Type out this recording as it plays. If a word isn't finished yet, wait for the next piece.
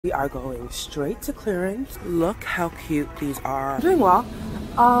We are going straight to clearance. Look how cute these are. I'm doing well.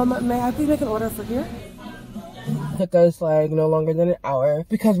 May I please make an order for here? Took us like no longer than an hour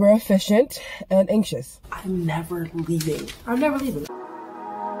because we're efficient and anxious. I'm never leaving. I'm never leaving.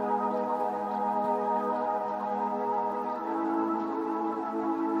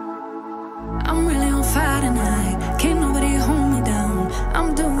 I'm really on fire tonight. Can't nobody hold me down.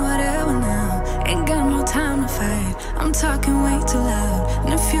 I'm doing whatever now. Ain't got no time to fight. I'm talking way too loud.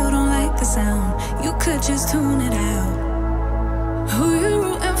 And if you don't like the sound, you could just tune it out. Who you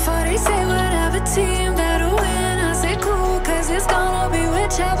rooting for? They say whatever team that'll win. I say cool, cause it's gonna be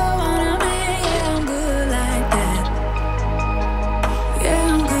whichever one I'm in. Yeah, I'm good like that.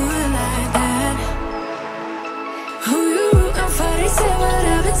 Yeah, I'm good like that. Who you rooting for? They say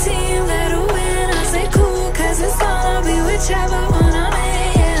whatever team that'll win. I say cool, cause it's gonna be whichever one I'm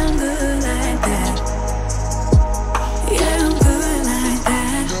in. Yeah, I'm good like that. Yeah, I'm good like that.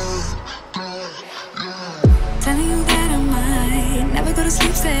 Telling you that I might never go to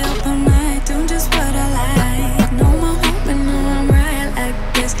sleep, stay up all night, doing just what I like. No more hoping, no, I'm right like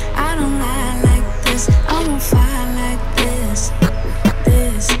this. I don't lie like this. I'm on fire like this.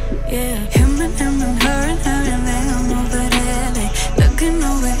 This, yeah. Him and her and them over there. They looking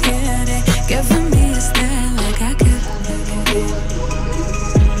over here, they giving me a stare like I could.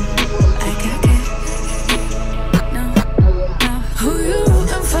 Like I could. No, no. Who you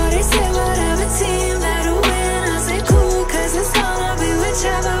rooting for? They say whatever team that'll win. I say cool, cause it's gonna be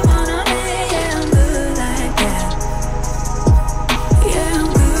whichever one I'm in. Yeah, I'm good like that. Yeah, I'm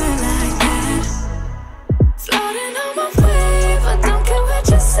good like that. Floating on my wave, I don't care what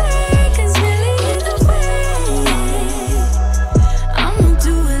you say, cause really either way, I'ma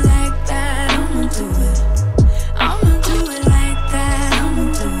do it like that. I'ma do it. I'ma do it like that. I'ma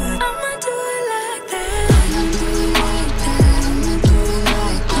do it. I'ma do it like that. I'ma do it like that. I'ma do it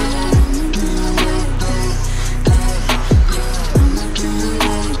like that. I'ma do it like that. I'ma do it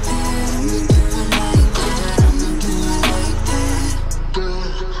like that. I'ma do it like that. I'ma do it like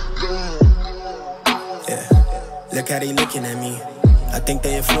that. Yeah, look how they looking at me. I think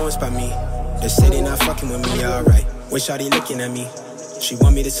they influenced by me. They say they not fucking with me, alright. Wish all they looking at me. She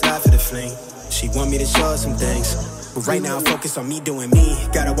want me to slide for the fling. She want me to show her some things. But right now I'm focused on me doing me.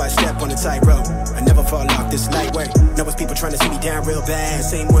 Gotta watch step on the tightrope. I never fall off this light work. Know it's people trying to see me down real bad.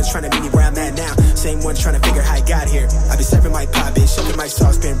 Same ones trying to meet me where I'm at now. Same ones trying to figure how I got here. I been serving my pop, bitch, shoving my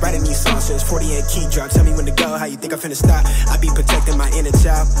sauce, been writing these songs since 48 key drop. Tell me when to go, how you think I'm finna stop? I be protecting my inner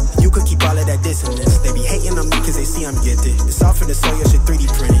child. You could keep all of that dissonance. They be hating on me cause they see I'm gifted. It's all for the soul, your shit 3D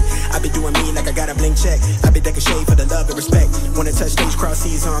printed. I been doing me like I got a bling check. I been decking shade for the love and respect. Wanna touch stage, cross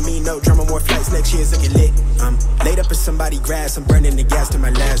seas on me, no drama, more flights. Next year's looking lit. I'm laid up in somebody grass, I'm burning the gas to my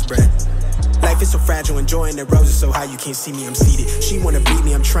last breath. Life is so fragile, enjoying the roses so high you can't see me, I'm seated. She wanna beat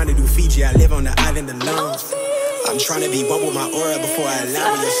me, I'm trying to do Fiji. I live on the island alone. I'm trying to be one with my aura before I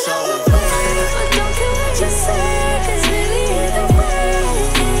allow your soul. I don't care what you say, cause really either way,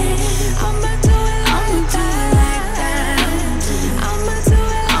 I'ma do it like that. I'ma do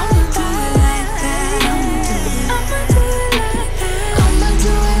it like that. I'ma do it like that. I'ma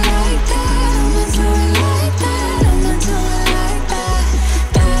do it like that. I'ma do it like that. I'ma do it like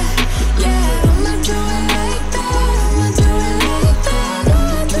that. Yeah, I'ma do it like that. I'ma do it like that.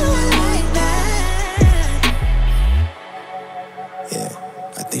 I'ma do it like that. Yeah,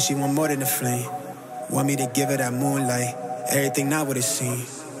 I think she want more than a flame. Want me to give her that moonlight. Everything not what it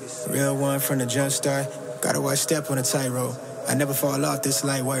seems. Real one from the jump start. Gotta watch step on a tightrope. I never fall off this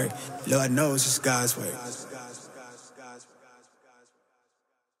light work. Lord knows it's God's work.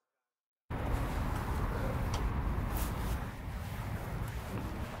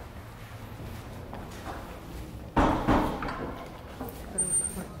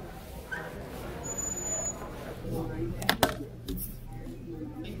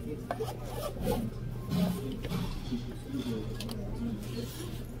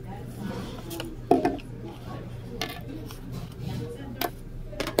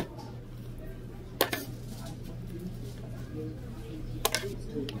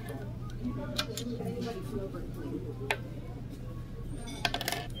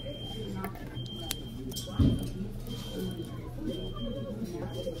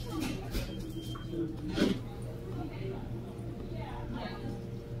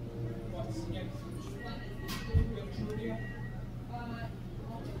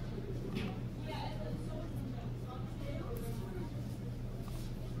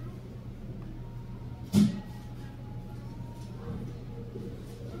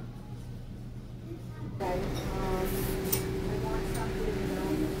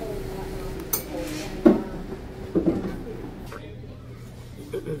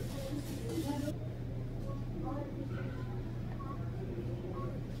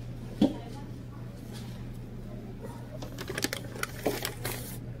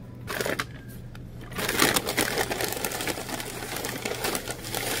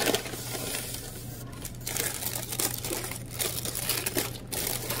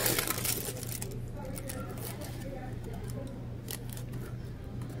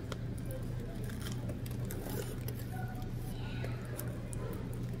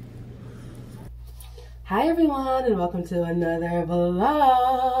 Hi everyone, and welcome to another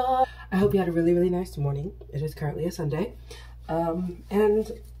vlog. I hope you had a really nice morning. It is currently a Sunday. And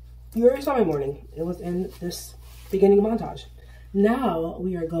you already saw my morning. It was in this beginning montage. Now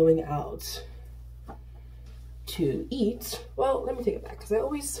we are going out to eat. Well, let me take it back because I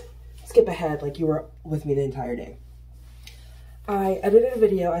always skip ahead like you were with me the entire day. I edited a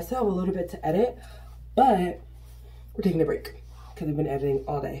video. I still have a little bit to edit, but we're taking a break because I've been editing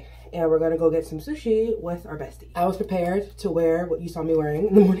all day. And we're gonna go get some sushi with our bestie. I was prepared to wear what you saw me wearing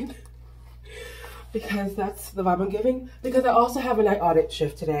in the morning because that's the vibe I'm giving. Because I also have a night audit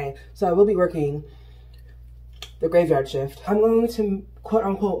shift today, so I will be working the graveyard shift. I'm going to quote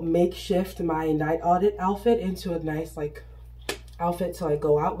unquote makeshift my night audit outfit into a nice like outfit to like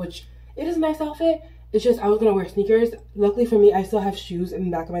go out, which it is a nice outfit. It's just I was gonna wear sneakers. Luckily for me, I still have shoes in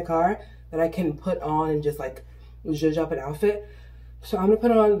the back of my car that I can put on and just like zhuzh up an outfit. So I'm gonna put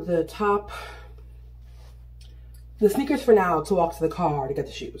on the top, the sneakers for now to walk to the car to get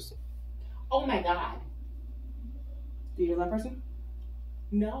the shoes. Oh my God. Do you know that person?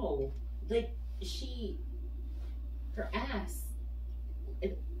 No. Like, her ass,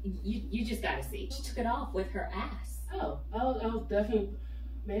 you just gotta see. She took it off with her ass. Oh, I was definitely,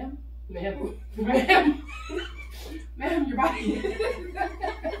 ma'am, ma'am, your body.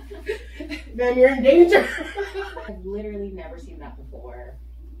 Ma'am, you're in danger. I've literally never seen that before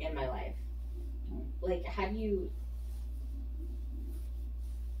in my life. Like, how do you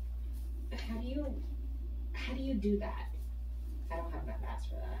do that? I don't have enough ass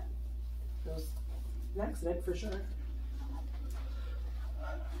for that. It was an accident for sure.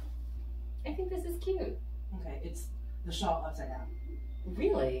 I think this is cute. Okay, it's the shawl upside down.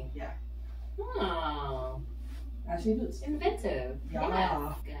 Really? Yeah. Oh. Ashley boots. Inventive.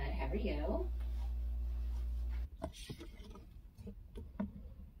 Yeah. Good. How are you?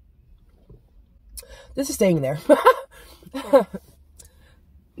 This is staying there.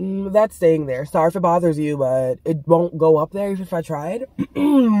 That's staying there. Sorry if it bothers you, but it won't go up there even if I tried.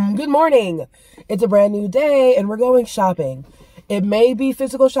 Good morning. It's a brand new day and we're going shopping. It may be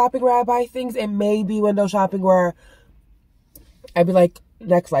physical shopping where I buy things. It may be window shopping where I'd be like,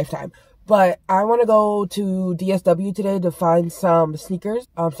 next lifetime. But I want to go to DSW today to find some sneakers,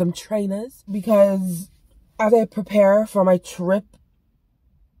 some trainers, because as I prepare for my trip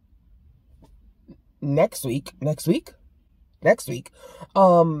next week,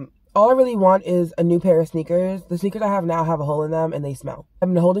 all I really want is a new pair of sneakers. The sneakers I have now have a hole in them and they smell. I've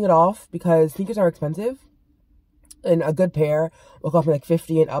been holding it off because sneakers are expensive and a good pair will cost me like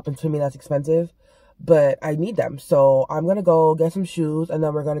 $50 and up, and to me that's expensive. But I need them, so I'm gonna go get some shoes and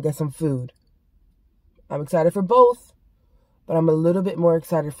then we're gonna get some food. I'm excited for both, but I'm a little bit more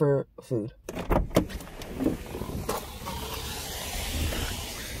excited for food.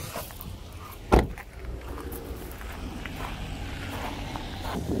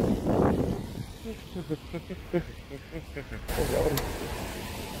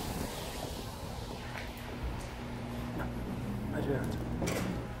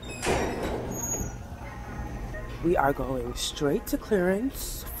 We are going straight to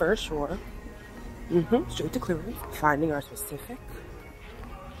clearance for sure. Straight to clearance. Finding our specific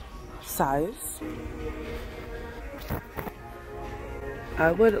size.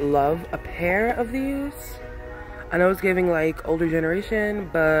 I would love a pair of these. I know it's giving like older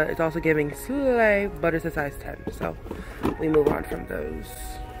generation, but it's also giving slay, but it's a size 10. So we move on from those.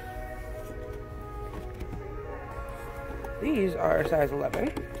 These are a size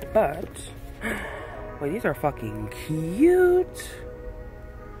 11, but well, these are fucking cute.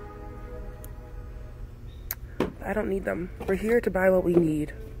 I don't need them. We're here to buy what we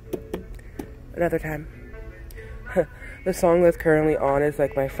need. Another time. The song that's currently on is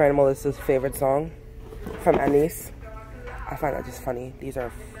like my friend Melissa's favorite song from Anise. I find that just funny. These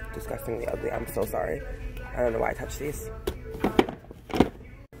are disgustingly ugly. I'm so sorry. I don't know why I touched these.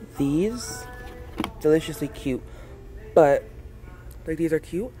 These, deliciously cute. But, like, these are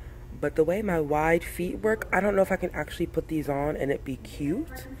cute. But the way my wide feet work, I don't know if I can actually put these on and it be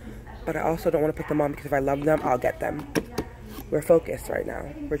cute. But I also don't want to put them on because if I love them, I'll get them. We're focused right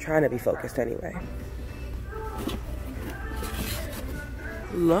now. We're trying to be focused anyway.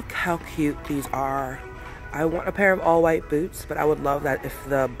 Look how cute these are. I want a pair of all white boots, but I would love that if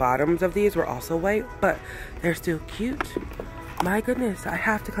the bottoms of these were also white, but they're still cute. My goodness, I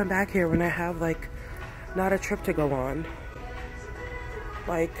have to come back here when I have like not a trip to go on.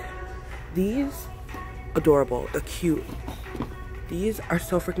 Like these, adorable, they're cute. These are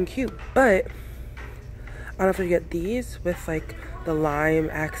so freaking cute, but I don't know if I get these with like the lime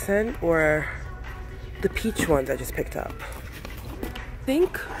accent or the peach ones I just picked up. I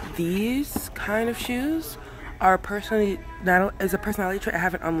think these kind of shoes are personally, not is a personality trait I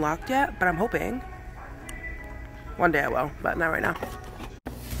haven't unlocked yet, but I'm hoping one day I will, but not right now.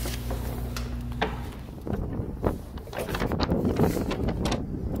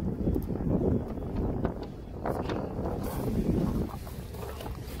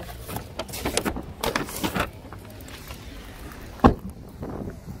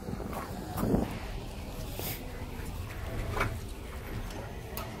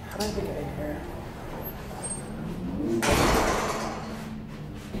 How do I get in here?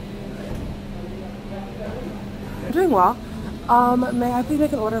 I'm doing well. May I please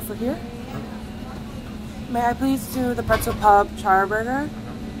make an order for here? May I please do the pretzel pub char burger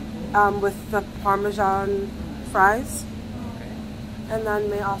with the Parmesan fries? And then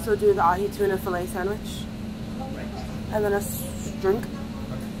may I also do the ahi tuna filet sandwich? And then a drink?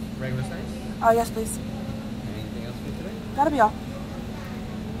 Regular size? Oh, yes, please. Anything else for today? That'll be all.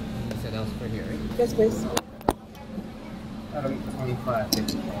 You said else for here, right? Yes, please. 25.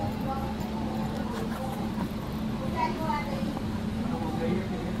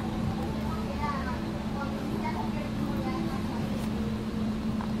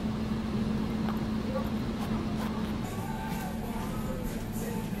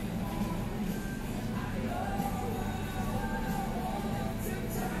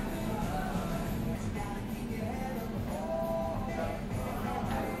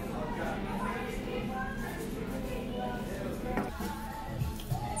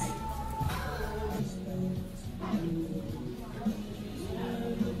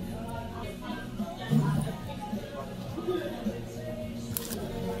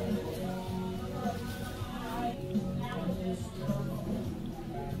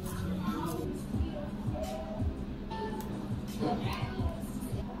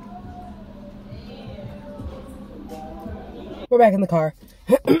 We're back in the car.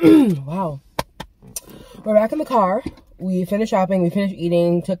 Wow. We're back in the car. We finished shopping. We finished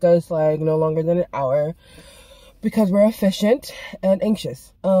eating. Took us like no longer than an hour because we're efficient and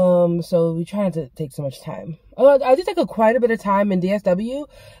anxious. So we try not to take so much time. I did take quite a bit of time in DSW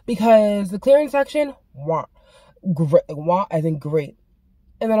because the clearance section, great. I think great.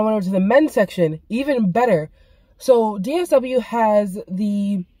 And then I went over to the men's section, even better. So DSW has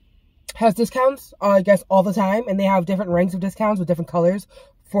discounts, I guess, all the time, and they have different ranks of discounts with different colors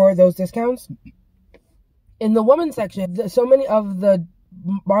for those discounts. In the women's section, so many of the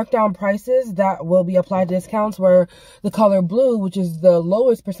markdown prices that will be applied to discounts were the color blue, which is the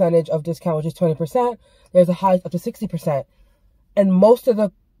lowest percentage of discount, which is 20%. There's a high up to 60%. And most of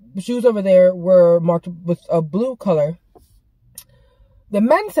the shoes over there were marked with a blue color. The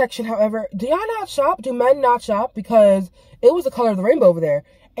men's section, however, do y'all not shop? Do men not shop? Because it was the color of the rainbow over there.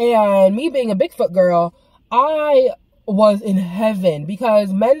 And me being a Bigfoot girl, I was in heaven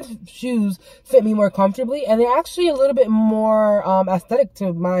because men's shoes fit me more comfortably and they're actually a little bit more aesthetic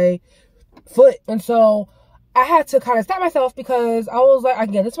to my foot. And so I had to kind of stop myself because I was like, I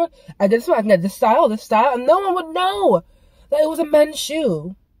can get this one, I get this one, I can get this style, and no one would know that it was a men's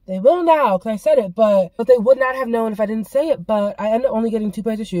shoe. They will now because I said it, but they would not have known if I didn't say it. But I ended up only getting 2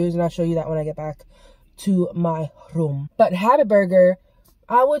 pairs of shoes, and I'll show you that when I get back to my room. But Habit Burger,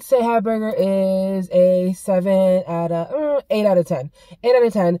 I would say Habit Burger is a 8 out of 10. 8 out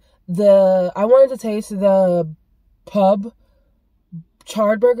of 10. I wanted to taste the pub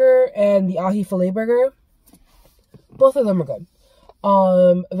charred burger and the ahi filet burger. Both of them are good.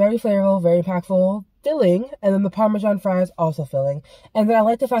 Very flavorful, very impactful, filling, and then the Parmesan fries also filling. And then I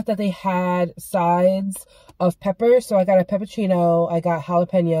like the fact that they had sides of peppers. So I got a pepperino, I got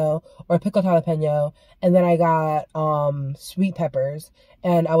jalapeno or pickled jalapeno, and then I got sweet peppers.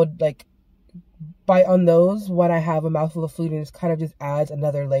 And I would like bite on those when I have a mouthful of food, and it kind of just adds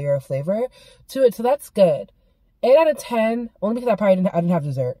another layer of flavor to it. So that's good. 8 out of 10, only because I didn't have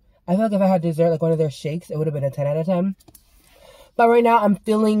dessert. I feel like if I had dessert, like one of their shakes, it would have been a 10 out of 10. But right now, I'm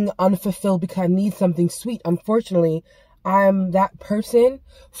feeling unfulfilled because I need something sweet. Unfortunately, I'm that person.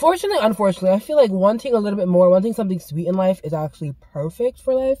 Fortunately, unfortunately, I feel like wanting a little bit more, wanting something sweet in life is actually perfect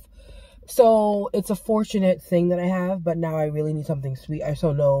for life. So it's a fortunate thing that I have, but now I really need something sweet. I just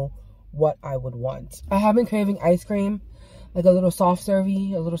don't know what I would want. I have been craving ice cream, like a little soft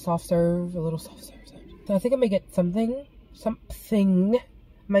servy, a little soft serve. So I think I may get something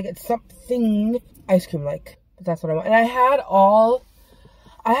ice cream like. But that's what I want. And I had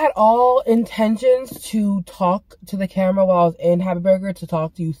all intentions to talk to the camera while I was in Happy Burger to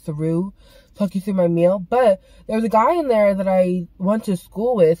talk you through my meal. But there was a guy in there that I went to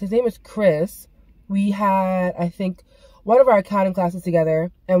school with. His name is Chris. We had, I think, one of our accounting classes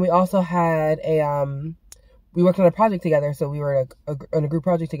together, and we also had we worked on a project together, so we were on a group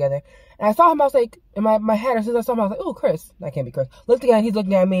project together. And I saw him, I was like, in my head, as soon as I saw him, I was like, oh, Chris. That can't be Chris. Looked again, he's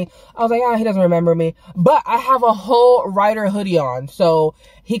looking at me. I was like, he doesn't remember me. But I have a whole Ryder hoodie on, so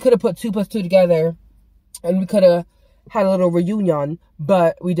he could have put 2 + 2 together, and we could have had a little reunion,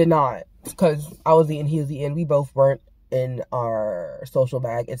 but we did not, because I was eating, he was eating. We both weren't in our social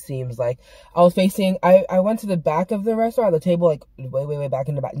bag, it seems like. I was facing, I went to the back of the restaurant, the table, like way back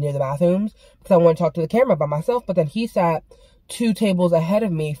in the back, near the bathrooms, because I wanted to talk to the camera by myself. But then he sat 2 tables ahead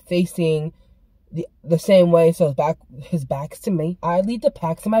of me, facing the same way, so his back's to me. I lead the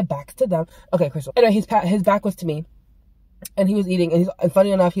pack, so my back's to them. Okay, Crystal. Anyway, his back was to me, and he was eating. And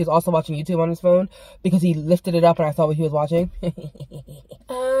funny enough, he was also watching YouTube on his phone, because he lifted it up and I saw what he was watching.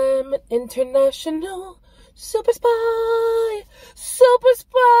 I'm an international super spy.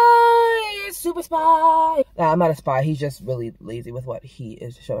 Nah, I'm not a spy. He's just really lazy with what he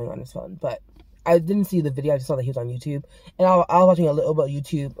is showing on his phone. But I didn't see the video. I just saw that he was on YouTube. And I was watching a little bit of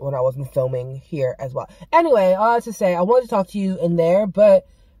YouTube when I wasn't filming here as well. Anyway, all I had to say, I wanted to talk to you in there, but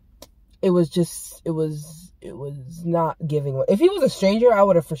it was not giving. If he was a stranger, I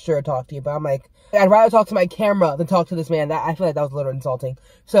would have for sure talked to you. But I'm like, I'd rather talk to my camera than talk to this man. I feel like that was a little insulting.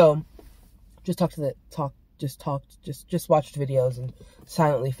 So just watched videos and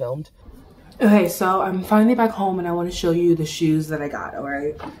silently filmed. Okay, so I'm finally back home and I want to show you the shoes that I got,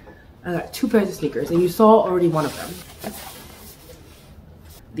 alright? I got 2 pairs of sneakers and you saw already one of them.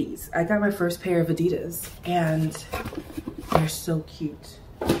 These. I got my first pair of Adidas and they're so cute.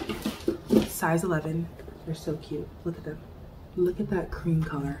 Size 11. They're so cute. Look at them. Look at that cream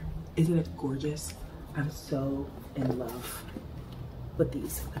color. Isn't it gorgeous? I'm so in love with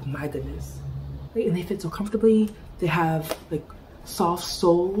these. Like, my goodness. And they fit so comfortably. They have like soft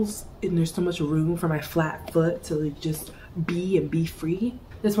soles and there's so much room for my flat foot to like just be free.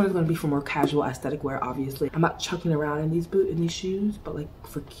 This one is going to be for more casual aesthetic wear, obviously. I'm not chucking around in these shoes, but like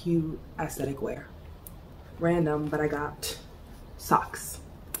for cute aesthetic wear. Random, but I got socks.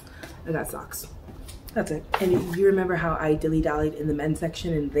 That's it. And you remember how I dilly-dallied in the men's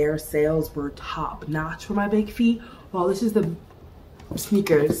section and their sales were top notch for my big feet? Well, this is the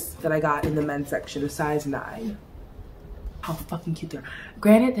sneakers that I got in the men's section, a size 9. How fucking cute they are.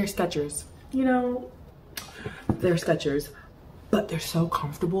 Granted, they're Skechers. You know, they're Skechers, but they're so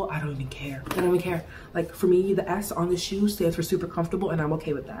comfortable. I don't even care. Like, for me, the S on the shoe stands for super comfortable, and I'm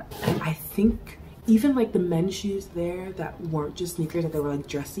okay with that. And I think even like the men's shoes there that weren't just sneakers, that they were like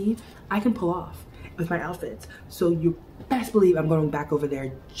dressy, I can pull off with my outfits. So you best believe I'm going back over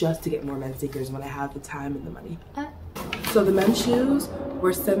there just to get more men's sneakers when I have the time and the money. So the men's shoes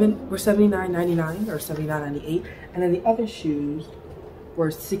were $79.99 or $79.98, and then the other shoes were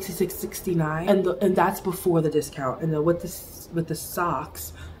 $66.69, and that's before the discount. And then with the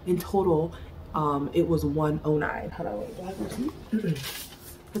socks in total, it was $109. Hold on, wait, do I have a receipt?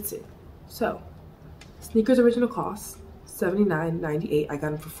 Let's see. So sneakers original cost $79.98. I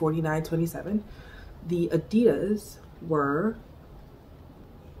got them for $49.27. The Adidas were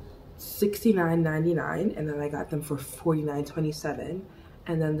 $69.99, and then I got them for $49.27.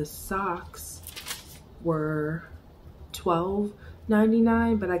 And then the socks were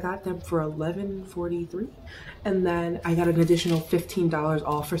 $12.99, but I got them for $11.43. And then I got an additional $15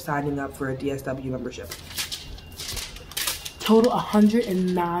 off for signing up for a DSW membership. Total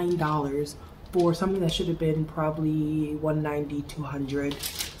 $109 for something that should have been probably $190, $200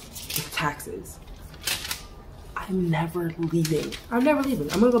 with taxes. I'm never leaving. I'm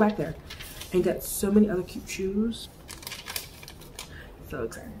gonna go back there and get so many other cute shoes. So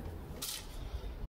excited.